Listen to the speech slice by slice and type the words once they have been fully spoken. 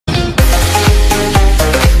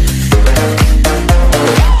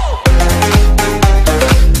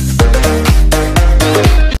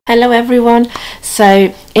Hello everyone,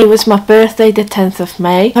 so it was my birthday the 10th of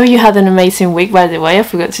May. Hope you had an amazing week, by the way, I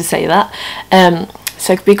forgot to say that.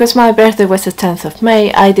 So because my birthday was the 10th of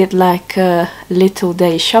May, I did like a little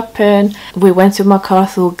day shopping. We went to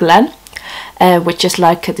Mcarthur Glen, which is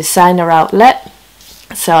like a designer outlet.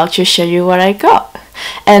 So I'll just show you what I got.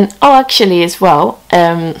 And oh, actually as well,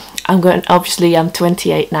 obviously I'm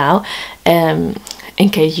 28 now, in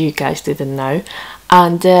case you guys didn't know.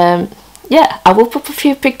 And yeah, I will put a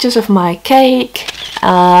few pictures of my cake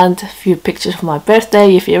and a few pictures of my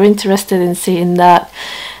birthday if you're interested in seeing that.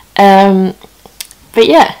 But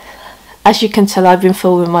yeah, as you can tell, I've been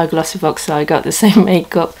full with my glossy box, so I got the same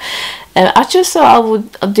makeup. I just thought I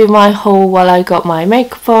would do my haul while I got my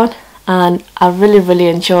makeup on, and I really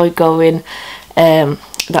enjoyed going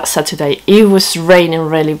that Saturday. It was raining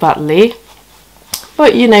really badly,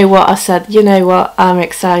 but you know what, I said, you know what, I'm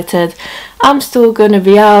excited. I'm still gonna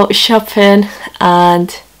be out shopping,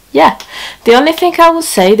 and yeah, the only thing I would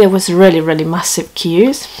say, there was really massive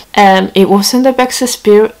queues. It wasn't the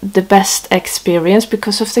best experience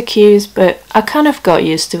because of the queues, but I kind of got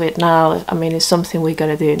used to it now. I mean, it's something we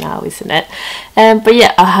gotta do now, isn't it? But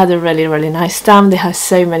yeah, I had a really nice time. They had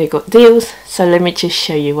so many good deals, so let me just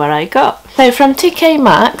show you what I got. So from TK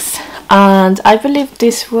Maxx, and I believe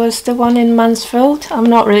this was the one in Mansfield, I'm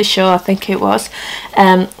not really sure, I think it was.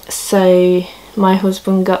 So my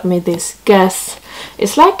husband got me this Guess.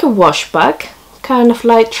 It's like a wash bag, kind of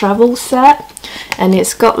like travel set, and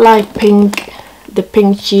it's got like the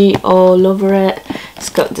pink G all over it. It's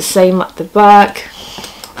got the same at the back,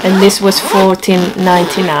 and this was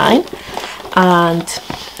 $14.99. And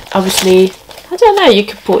obviously, I don't know, you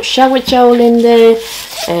could put shower gel in there,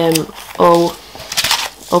 or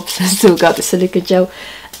oops, I still got the silica gel.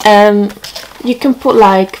 You can put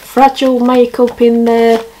like fragile makeup in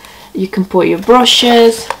there. You can put your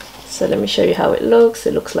brushes. So let me show you how it looks.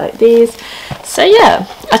 It looks like this. So yeah,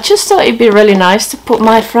 I just thought it'd be really nice to put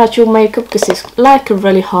my fragile makeup because it's like a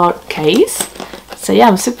really hard case. So yeah,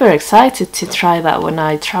 I'm super excited to try that when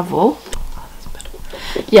I travel.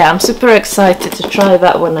 Yeah, I'm super excited to try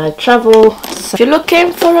that when I travel. So if you're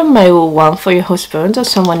looking for a male one for your husband or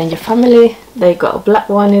someone in your family, they got a black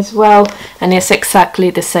one as well, and it's exactly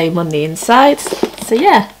the same on the inside. So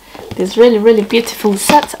yeah, these really beautiful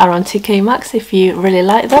sets are on TK Maxx if you really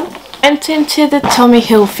like them. Went into the Tommy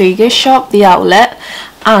Hilfiger shop, the outlet,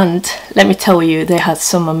 and let me tell you, they had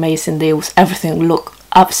some amazing deals. Everything looked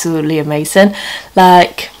absolutely amazing.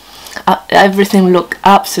 Like everything looked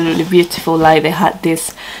absolutely beautiful. Like they had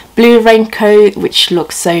this blue raincoat which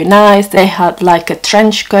looks so nice. They had like a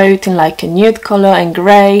trench coat in like a nude color and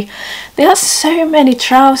grey. They had so many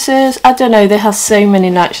trousers. I don't know, they have so many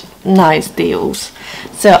nice deals.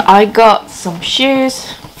 So I got some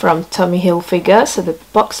shoes from Tommy Hilfiger. So the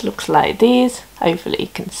box looks like this, hopefully you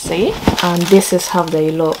can see, and this is how they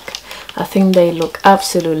look. I think they look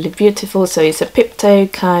absolutely beautiful. So it's a pip-toe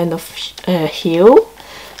kind of heel,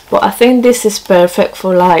 but I think this is perfect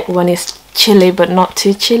for like when it's chilly but not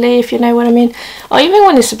too chilly, if you know what I mean, or even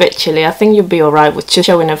when it's a bit chilly. I think you'll be alright with just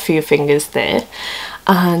showing a few fingers there.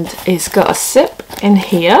 And it's got a zip in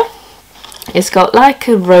here. It's got like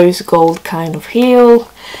a rose gold kind of heel,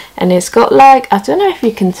 and it's got like, I don't know if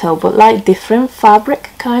you can tell, but like different fabric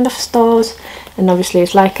kind of stars, and obviously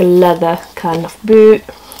it's like a leather kind of boot.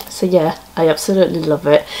 So yeah, I absolutely love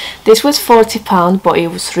it. This was £40, but it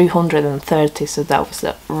was 330, so that was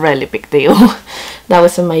a really big deal. That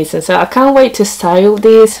was amazing. So I can't wait to style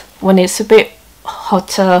these when it's a bit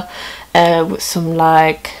hotter, with some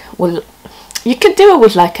like, well, you could do it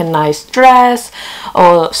with like a nice dress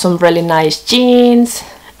or some really nice jeans,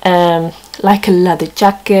 like a leather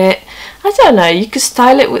jacket. I don't know, you could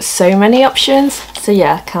style it with so many options. So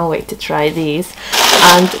yeah, I can't wait to try these.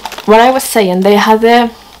 And what I was saying, they had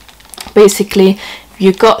a, basically, if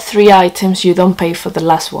you got 3 items, you don't pay for the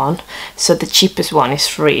last one, so the cheapest one is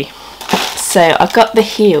free. So I got the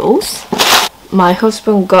heels. My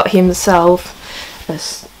husband got himself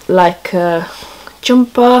like a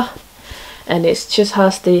jumper, and it just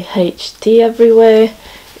has the HT everywhere.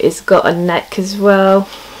 It's got a neck as well,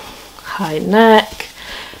 high neck.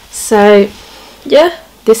 So yeah,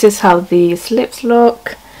 this is how the slips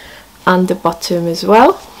look, and the bottom as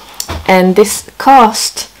well. And this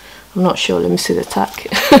cost, I'm not sure, let me see the tag,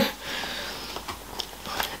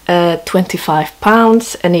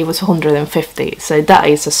 £25, and it was 150, so that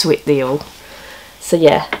is a sweet deal. So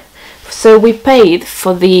yeah, so we paid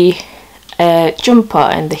for the jumper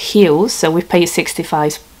and the heels, so we paid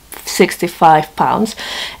 £65,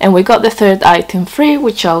 and we got the third item free,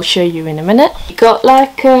 which I'll show you in a minute. We got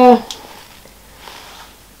like I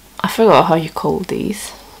forgot how you call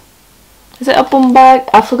these, is it a bum bag?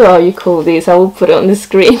 I forgot how you call these, I will put it on the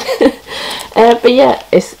screen. But yeah,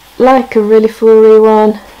 it's like a really furry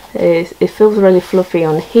one. It feels really fluffy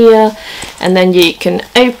on here, and then you can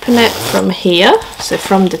open it from here, so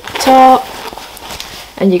from the top,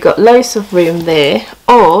 and you got loads of room there.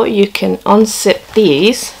 Or you can unzip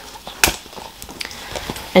these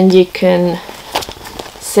and you can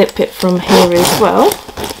zip it from here as well,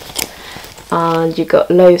 and you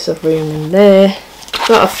got loads of room in there.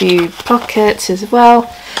 Got a few pockets as well.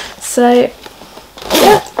 So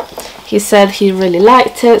yeah, he said he really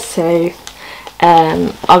liked it. So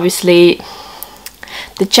obviously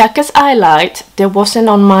the jackets I liked, there wasn't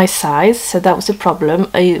on my size, so that was a problem.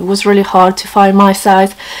 It was really hard to find my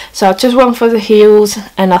size, so I just went for the heels,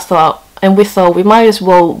 and we thought we might as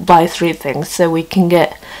well buy 3 things so we can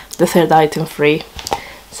get the 3rd item free.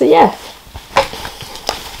 So yeah,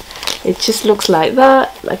 it just looks like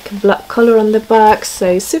that, like a black color on the back,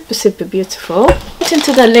 so super beautiful. Went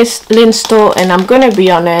into the Glen store, and I'm gonna be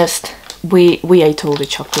honest, we ate all the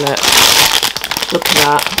chocolate. Look at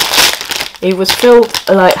that, it was filled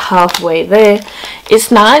like halfway there.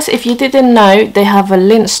 It's nice, if you didn't know, they have a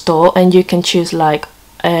Glen store and you can choose like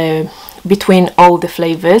between all the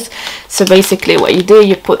flavors. So basically what you do,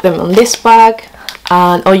 you put them on this bag,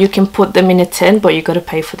 and or you can put them in a tin, but you got to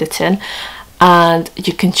pay for the tin, and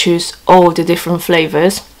you can choose all the different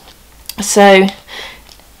flavors. So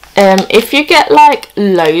if you get like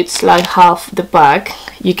loads, like half the bag,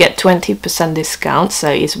 you get 20% discount, so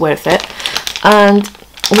it's worth it. And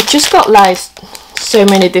we just got like so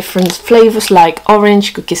many different flavors, like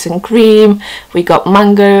orange, cookies and cream. We got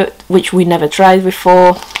mango, which we never tried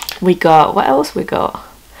before. We got, what else we got?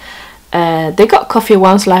 They got coffee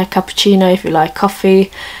ones, like cappuccino if you like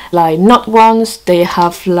coffee, like nut ones. They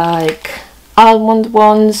have like almond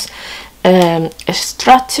ones. Is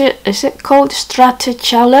it called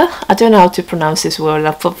stracciatella? I don't know how to pronounce this word.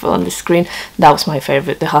 I'll put it on the screen. That was my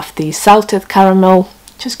favorite. They have the salted caramel.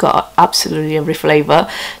 Just got absolutely every flavor,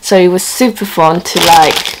 so it was super fun to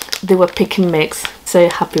like, they were pick and mix. So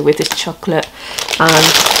happy with this chocolate. And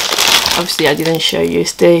obviously I didn't show you,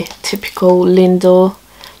 it's the typical Lindor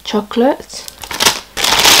chocolate.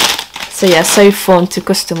 So yeah, so fun to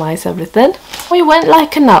customize everything. We went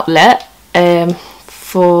like an outlet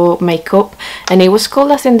for makeup, and it was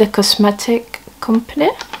called, I think, the cosmetic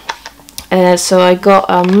company. So I got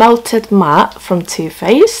a melted matte from Too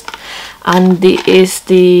Faced, and it is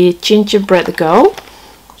the gingerbread girl.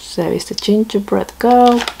 So it's the gingerbread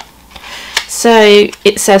girl. So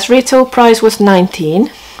it says retail price was £19,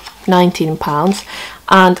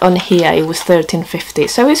 and on here it was £13.50.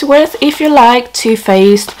 So it's worth if you like Too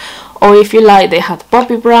Faced, or if you like, they had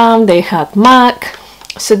Bobbi Brown, they had MAC.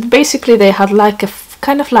 So basically they had like a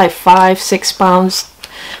kind of like £5–6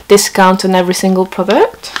 discount on every single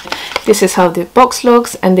product. This is how the box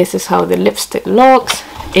looks, and this is how the lipstick looks.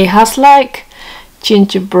 It has like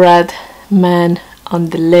gingerbread man on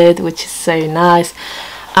the lid, which is so nice,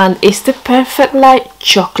 and it's the perfect like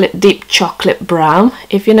chocolate, deep chocolate brown,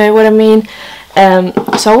 if you know what I mean.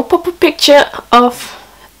 So I'll pop a picture of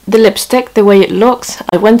the lipstick, the way it looks.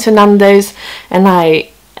 I went to Nando's and I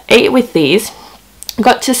ate with these.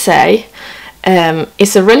 Got to say,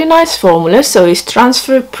 it's a really nice formula, so it's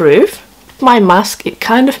transfer proof. My mask, it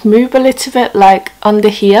kind of moved a little bit like under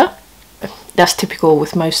here. That's typical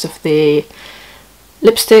with most of the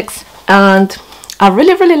lipsticks, and I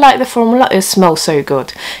really like the formula. It smells so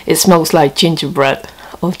good. It smells like gingerbread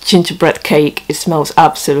or gingerbread cake. It smells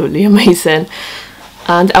absolutely amazing,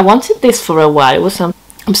 and I wanted this for a while, so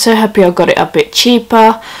I'm so happy I got it a bit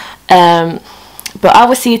cheaper. But I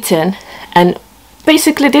was eating, and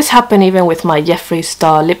basically this happened even with my Jeffree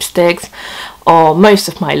Star lipsticks, or most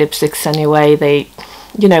of my lipsticks anyway. They,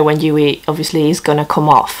 you know, when you eat, obviously it's gonna come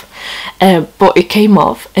off, but it came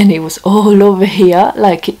off and it was all over here,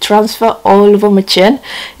 like it transferred all over my chin,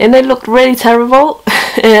 and it looked really terrible.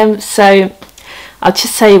 So I'll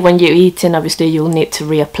just say, when you're eating, obviously you'll need to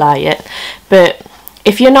reapply it, but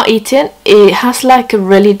if you're not eating, it has like a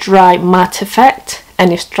really dry matte effect,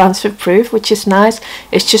 and it's transfer proof, which is nice.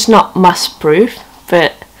 It's just not mask proof,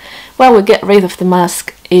 but when we get rid of the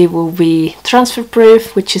mask, it will be transfer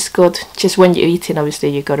proof, which is good. Just when you're eating, obviously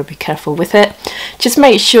you got to be careful with it. Just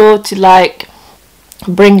make sure to like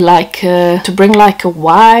bring like a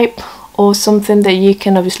wipe or something that you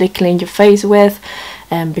can obviously clean your face with,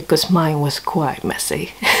 because mine was quite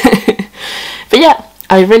messy. But yeah,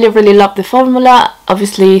 I really love the formula.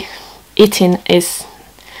 Obviously eating is,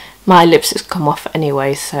 my lips has come off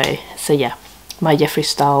anyway, so yeah, my Jeffree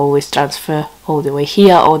Star always transfer all the way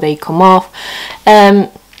here, or they come off.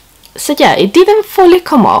 So yeah, it didn't fully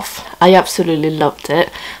come off. I absolutely loved it.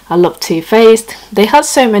 I love Too Faced. They had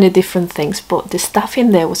so many different things, but the staff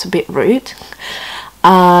in there was a bit rude,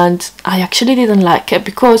 and I actually didn't like it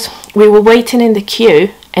because we were waiting in the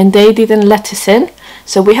queue and they didn't let us in,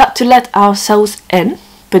 so we had to let ourselves in,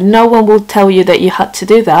 but no one will tell you that you had to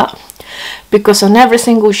do that, because on every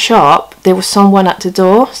single shop there was someone at the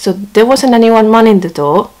door, so there wasn't anyone manning the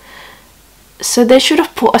door, so they should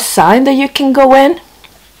have put a sign that you can go in.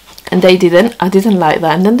 And they didn't. I didn't like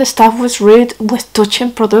that. And then the staff was rude with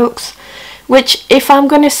touching products, which if I'm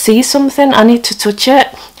going to see something, I need to touch it.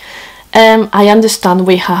 I understand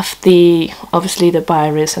we have obviously the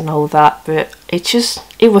virus and all that, but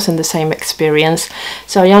it wasn't the same experience.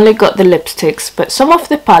 So I only got the lipsticks, but some of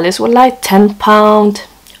the palettes were like £10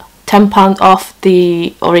 off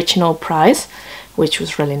the original price, which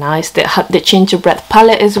was really nice. They had the gingerbread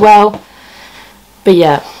palette as well, but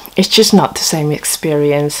yeah, it's just not the same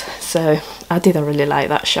experience, so I didn't really like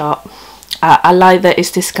that shop. I like that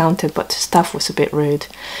it's discounted, but the staff was a bit rude.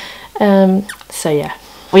 So yeah,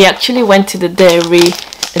 we actually went to the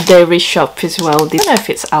dairy shop as well. I don't know if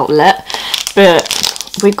it's outlet, but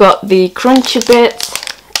we got the crunchy bits,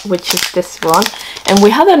 which is this one, and we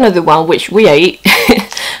had another one which we ate.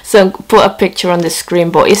 So put a picture on the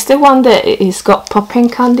screen, but it's the one that it's got popping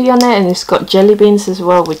candy on it, and it's got jelly beans as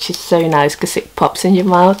well, which is so nice because it pops in your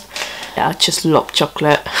mouth. Yeah, I just love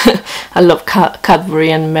chocolate. I love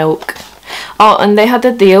Cadbury and milk. Oh, and they had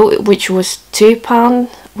a deal which was £2,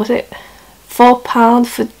 was it £4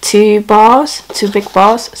 for 2 bars, 2 big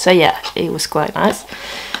bars. So yeah, it was quite nice.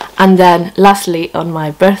 And then lastly, on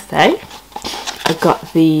my birthday, I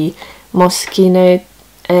got the Moschino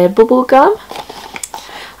bubble gum.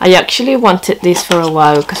 I actually wanted this for a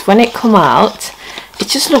while because when it come out, it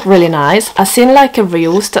just looked really nice. I seen like a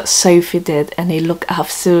reels that Sophie did, and it looked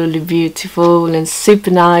absolutely beautiful and super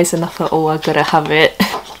nice, and I thought, oh, I gotta have it.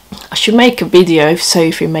 I should make a video if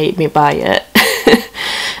Sophie made me buy it.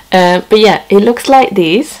 But yeah, it looks like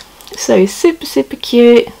this, so it's super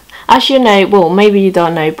cute. As you know, well, maybe you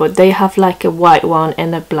don't know, but they have like a white one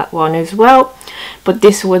and a black one as well, but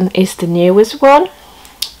this one is the newest one,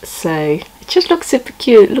 so it just looks super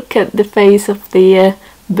cute. Look at the face of the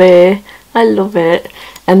bear. I love it.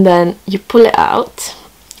 And then you pull it out.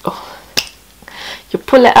 Oh, you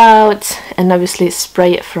pull it out and obviously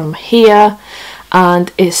spray it from here,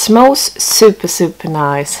 and it smells super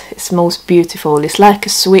nice. It smells beautiful. It's like a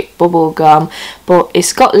sweet bubble gum, but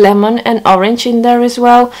it's got lemon and orange in there as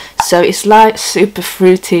well, so it's like super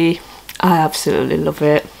fruity. I absolutely love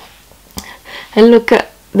it. And look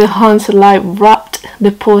at the hands are like wrapped,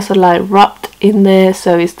 the paws are like wrapped in there,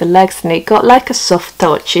 so is the legs, and it got like a soft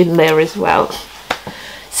touch in there as well.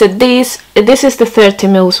 So this is the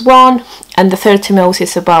 30ml one, and the 30ml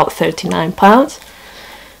is about £39,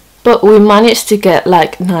 but we managed to get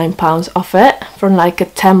like £9 off it from like a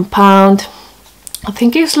 £10, I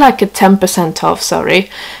think it's like a 10% off,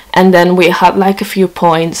 sorry, and then we had like a few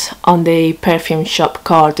points on the perfume shop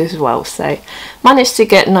card as well, so managed to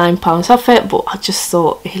get £9 off it. But I just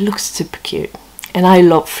thought it looks super cute, and I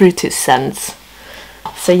love fruity scents.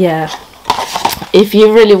 So yeah, if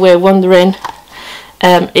you really were wondering,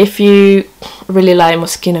 if you really like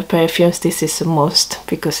Moschino perfumes, this is a must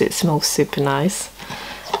because it smells super nice.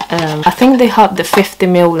 I think they had the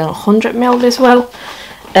 50ml and 100ml as well.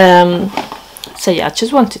 So yeah, I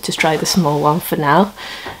just wanted to try the small one for now.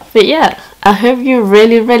 But yeah, I hope you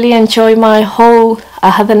really enjoy my haul. I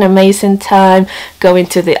had an amazing time going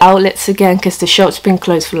to the outlets again because the shop's been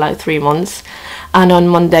closed for like 3 months. And on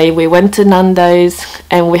Monday we went to Nando's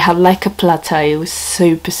and we had like a platter. It was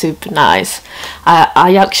super nice.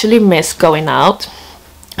 I actually miss going out.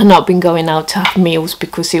 I've not been going out to have meals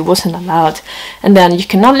because it wasn't allowed. And then you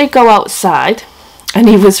can only go outside, and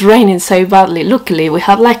it was raining so badly. Luckily we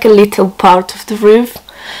had like a little part of the roof,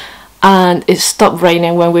 and it stopped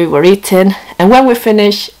raining when we were eating, and when we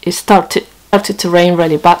finished it started to rain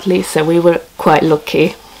really badly, so we were quite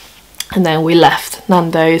lucky. And then we left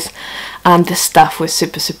Nando's, and the staff was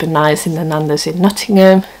super nice in the Nando's in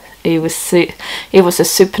Nottingham. It was a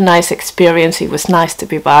super nice experience. It was nice to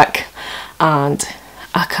be back, and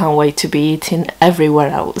I can't wait to be eating everywhere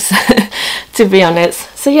else, to be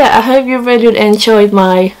honest. So yeah, I hope you really enjoyed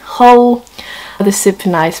my haul. The super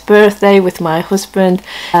nice birthday with my husband.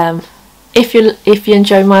 If you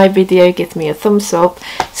enjoy my video, give me a thumbs up,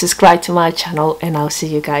 subscribe to my channel, and I'll see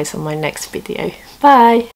you guys on my next video. Bye.